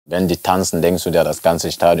Wenn die tanzen, denkst du dir, das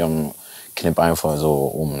ganze Stadion knipp einfach so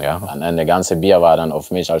um. Ja? Der ganze Bier war dann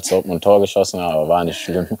auf mich, als Dortmund Tor geschossen hat, aber war nicht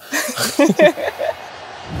schlimm.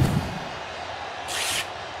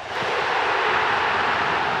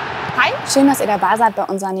 Hi, schön, dass ihr dabei seid bei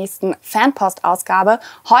unserer nächsten Fanpost-Ausgabe.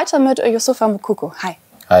 Heute mit Yusufa Moukoko. Hi.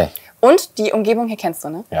 Hi. Und die Umgebung hier kennst du,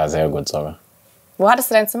 ne? Ja, sehr gut sogar. Wo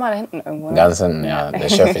hattest du dein Zimmer? Da hinten irgendwo? Ne? Ganz hinten, ja. Der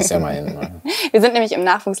Chef ist immer hinten. Wir sind nämlich im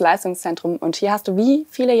Nachwuchsleistungszentrum und hier hast du wie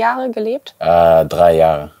viele Jahre gelebt? 3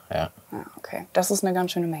 Jahre, ja. Ah, okay, das ist eine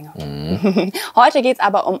ganz schöne Menge. Heute geht es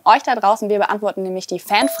aber um euch da draußen. Wir beantworten nämlich die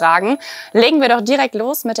Fanfragen. Legen wir doch direkt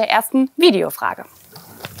los mit der ersten Videofrage.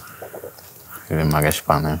 Ich bin mal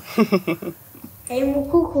gespannt. Ne? Hey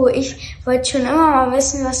Moukoko, ich wollte schon immer mal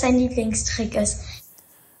wissen, was dein Lieblingstrick ist.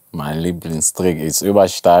 Mein Lieblingstrick ist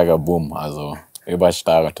überstarker Boom, also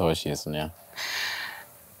überstarke Torschießen, ja.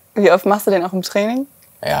 Wie oft machst du den auch im Training?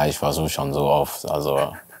 Ja, ich versuche schon so oft,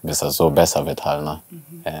 also bis das so besser wird halt, ne?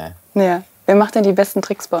 Ja. Wer macht denn die besten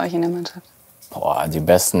Tricks bei euch in der Mannschaft? Boah, die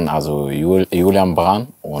besten, also Julian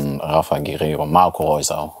Brandt und Rafa Guerrero, Marco Reus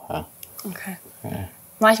auch, ja. Okay. Ja.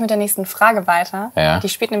 Mache ich mit der nächsten Frage weiter. Ja. Die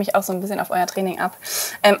spielt nämlich auch so ein bisschen auf euer Training ab.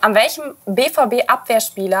 An welchem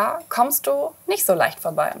BVB-Abwehrspieler kommst du nicht so leicht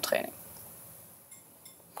vorbei im Training?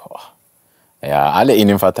 Boah. Ja, alle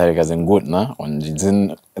Innenverteidiger sind gut, ne? Und die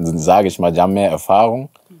sind, sage ich mal, die haben mehr Erfahrung.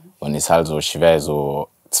 Und es ist halt so schwer, so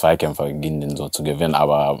Zweikämpfe gegen den so zu gewinnen.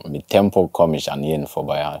 Aber mit Tempo komme ich an jeden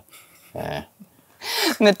vorbei halt. Ja.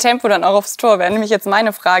 Mit Tempo dann auch aufs Tor wäre nämlich jetzt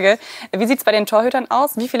meine Frage. Wie sieht es bei den Torhütern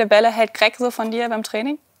aus? Wie viele Bälle hält Greg so von dir beim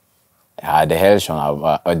Training? Ja, der hält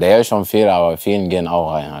schon viel, aber vielen gehen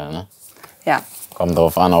auch rein halt, ne? Ja. Kommt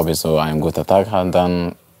drauf an, ob ich so einen guten Tag habe,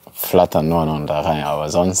 dann flattern nur noch da rein, aber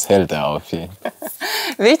sonst hält er auch viel.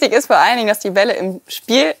 Wichtig ist vor allen Dingen, dass die Bälle im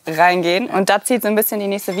Spiel reingehen. Und da zieht so ein bisschen die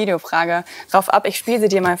nächste Videofrage drauf ab. Ich spiele sie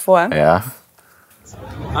dir mal vor. Ja.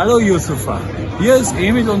 Hallo Yusufa, hier ist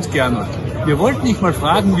Emil und Gernot. Wir wollten dich mal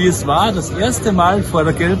fragen, wie es war, das erste Mal vor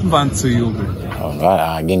der gelben Wand zu jubeln.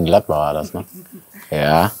 Ja, gegen Gladbach war das, ne?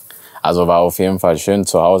 Ja. Also war auf jeden Fall schön,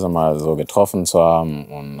 zu Hause mal so getroffen zu haben.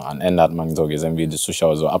 Und am Ende hat man so gesehen, wie die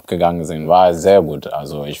Zuschauer so abgegangen sind. War sehr gut.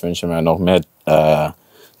 Also ich wünsche mir noch mehr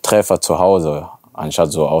Treffer zu Hause,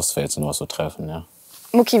 anstatt so auswärts nur zu treffen, ja.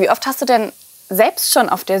 Muki, wie oft hast du denn selbst schon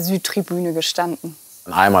auf der Südtribüne gestanden?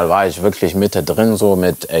 Einmal war ich wirklich mitte drin, so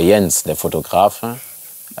mit Jens, der Fotografe.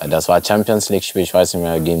 Das war Champions League-Spiel, ich weiß nicht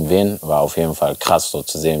mehr gegen wen. War auf jeden Fall krass, so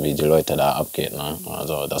zu sehen, wie die Leute da abgehen. Ne?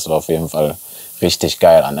 Also das war auf jeden Fall richtig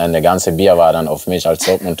geil. Am Ende, das ganze Bier war dann auf mich, als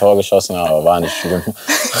Dortmund Tor geschossen hat, aber war nicht schlimm.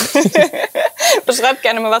 Beschreib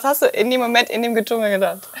gerne mal, was hast du in dem Moment, in dem Getümmel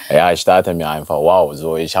gedacht? Ja, ich dachte mir einfach, wow,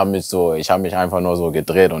 so, ich habe mich einfach nur so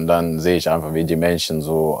gedreht und dann sehe ich einfach, wie die Menschen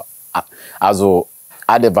so, also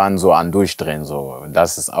alle waren so an Durchdrehen. So.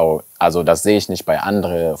 Das ist auch, also das sehe ich nicht bei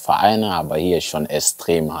anderen Vereinen, aber hier ist schon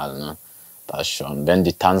extrem halt. Ne? Das ist schon, wenn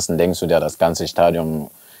die tanzen, denkst du dir, das ganze Stadion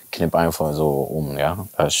knippt einfach so um. Ja?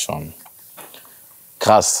 Das ist schon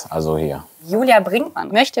krass, also hier. Julia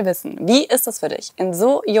Brinkmann möchte wissen, wie ist es für dich, in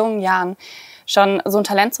so jungen Jahren schon so ein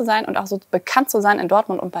Talent zu sein und auch so bekannt zu sein in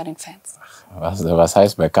Dortmund und bei den Fans? Was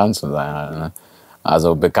heißt bekannt zu sein? Halt, ne?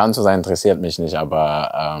 Also bekannt zu sein interessiert mich nicht,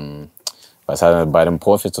 aber was halt bei dem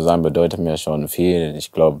Profi zu sein bedeutet mir schon viel.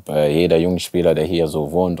 Ich glaube, jeder Jungspieler, der hier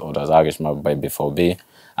so wohnt oder sage ich mal bei BVB,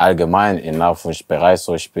 allgemein im Nachwuchsbereich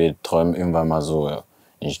so spielt, träumt irgendwann mal so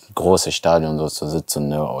in große Stadion so zu sitzen,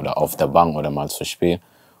 ne, oder auf der Bank oder mal zu spielen.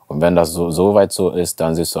 Und wenn das so weit so ist,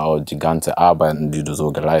 dann siehst du auch die ganze Arbeiten, die du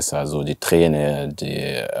so geleistet hast, also die Trainer,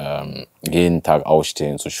 die jeden Tag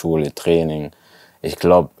aufstehen zur Schule, Training. Ich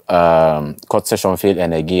glaube, kostet schon viel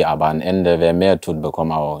Energie, aber am Ende, wer mehr tut,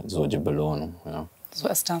 bekommt auch so die Belohnung. Ja. So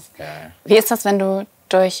ist das. Ja. Wie ist das, wenn du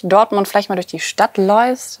durch Dortmund vielleicht mal durch die Stadt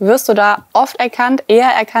läufst? Wirst du da oft erkannt, eher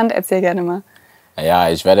erkannt? Erzähl gerne mal. Ja,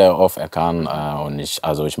 ich werde oft erkannt und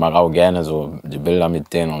ich mag auch gerne so die Bilder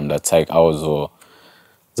mit denen und da zeigt auch so,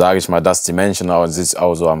 sage ich mal, dass die Menschen auch, sich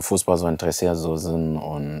auch so am Fußball so interessiert so sind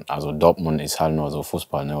und also Dortmund ist halt nur so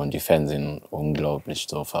Fußball, ne, und die Fans sind unglaublich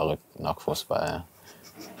so verrückt nach Fußball. Ja.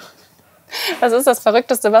 Was ist das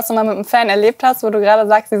Verrückteste, was du mal mit einem Fan erlebt hast, wo du gerade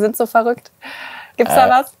sagst, sie sind so verrückt? Gibt's da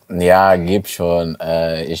was? Ja, gibt schon.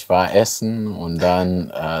 Ich war essen und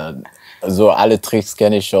dann so alle Tricks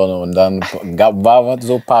kenne ich schon und dann war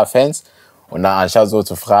so ein paar Fans und dann anstatt so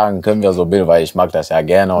zu fragen, können wir so Bild, weil ich mag das ja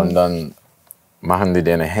gerne und dann machen die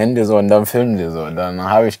deine Hände so und dann filmen die so. Dann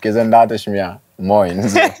habe ich gesehen, da dachte ich mir, moin.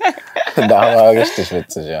 So. Da war richtig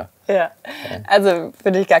witzig, ja. Ja. Also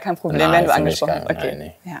für dich gar kein Problem, Nein, wenn du für mich angesprochen hast. Okay.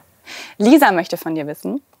 Nein, nee. Ja. Lisa möchte von dir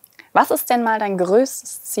wissen, was ist denn mal dein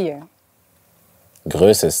größtes Ziel?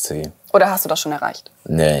 Größtes Ziel. Oder hast du das schon erreicht?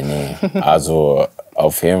 Nee. Also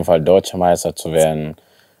auf jeden Fall Deutscher Meister zu werden.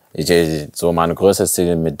 So mein größtes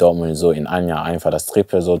Ziel mit Dortmund so in einem Jahr einfach das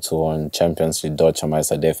Triple so zu holen. Champions League, Deutscher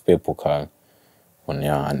Meister, DFB-Pokal. Und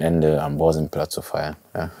ja, am Ende am Borussia zu feiern.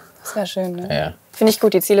 Ja. Das wäre schön, ne? Ja. Finde ich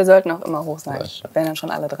gut, die Ziele sollten auch immer hoch sein. Wären dann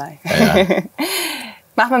schon alle 3. Ja.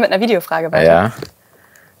 Machen wir mit einer Videofrage weiter. Ja.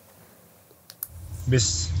 Du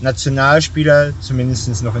bist Nationalspieler,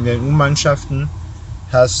 zumindest noch in den U-Mannschaften.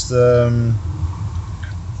 Hast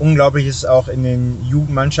Unglaubliches auch in den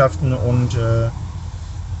Jugendmannschaften und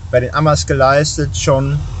bei den Amas geleistet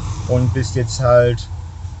schon. Und bist jetzt halt,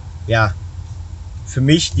 ja, für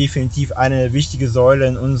mich definitiv eine wichtige Säule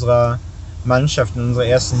in unserer Mannschaft, in unserer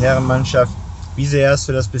ersten Herrenmannschaft. Wie sehr hast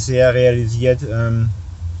du das bisher realisiert,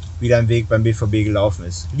 wie dein Weg beim BVB gelaufen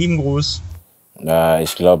ist? Lieben Gruß.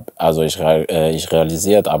 Ich glaube, also ich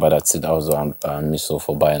realisiert, aber das zieht auch so an mich so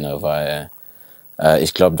vorbei, ne? Weil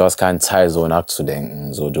ich glaube, du hast keine Zeit, so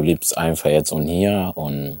nachzudenken. So, du lebst einfach jetzt und hier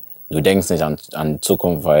und du denkst nicht an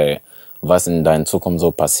Zukunft, weil was in deiner Zukunft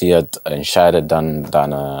so passiert, entscheidet dann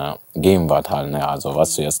deine Gegenwart halt, ne? Also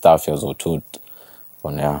was du jetzt dafür so tut.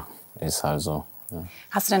 Und ja, ist halt so. Ja.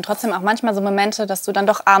 Hast du denn trotzdem auch manchmal so Momente, dass du dann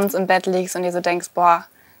doch abends im Bett liegst und dir so denkst, boah,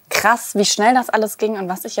 krass, wie schnell das alles ging und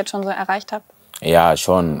was ich jetzt schon so erreicht habe? Ja,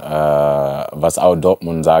 schon. Was auch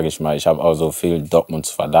Dortmund, sage ich mal, ich habe auch so viel Dortmund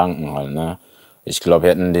zu verdanken halt, ne? Ich glaube,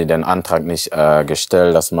 hätten die den Antrag nicht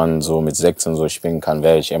gestellt, dass man so mit 16 so spielen kann,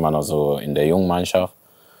 wäre ich immer noch so in der jungen Mannschaft.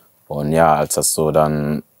 Und ja, als das so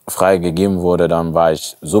dann freigegeben wurde, dann war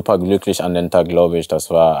ich super glücklich an den Tag, glaube ich. Das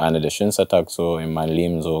war einer der schönsten Tage so in meinem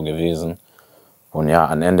Leben so gewesen. Und ja,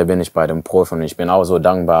 am Ende bin ich bei dem Profi und ich bin auch so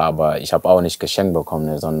dankbar, aber ich habe auch nicht geschenkt bekommen,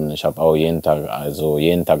 ne, sondern ich habe auch jeden Tag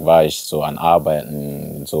war ich so an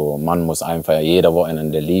Arbeiten. So, man muss einfach jeder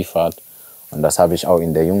Wochenende liefern. Und das habe ich auch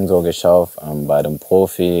in der Jugend so geschafft, bei dem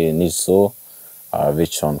Profi nicht so, aber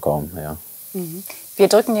wird schon kommen, ja. Mhm. Wir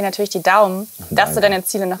drücken dir natürlich die Daumen, dass du deine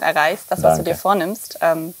Ziele noch erreichst, das, was du dir vornimmst.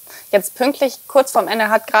 Jetzt pünktlich, kurz vorm Ende,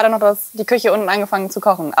 hat gerade noch die Küche unten angefangen zu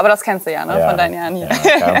kochen. Aber das kennst du ja, ne? Ja, von deinen Jahren hier.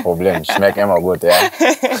 Ja, kein Problem, schmeckt immer gut, ja.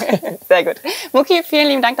 Sehr gut. Muki, vielen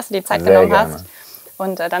lieben Dank, dass du die Zeit genommen hast.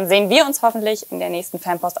 Und dann sehen wir uns hoffentlich in der nächsten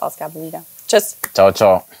Fanpost-Ausgabe wieder. Tschüss. Ciao,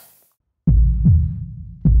 ciao.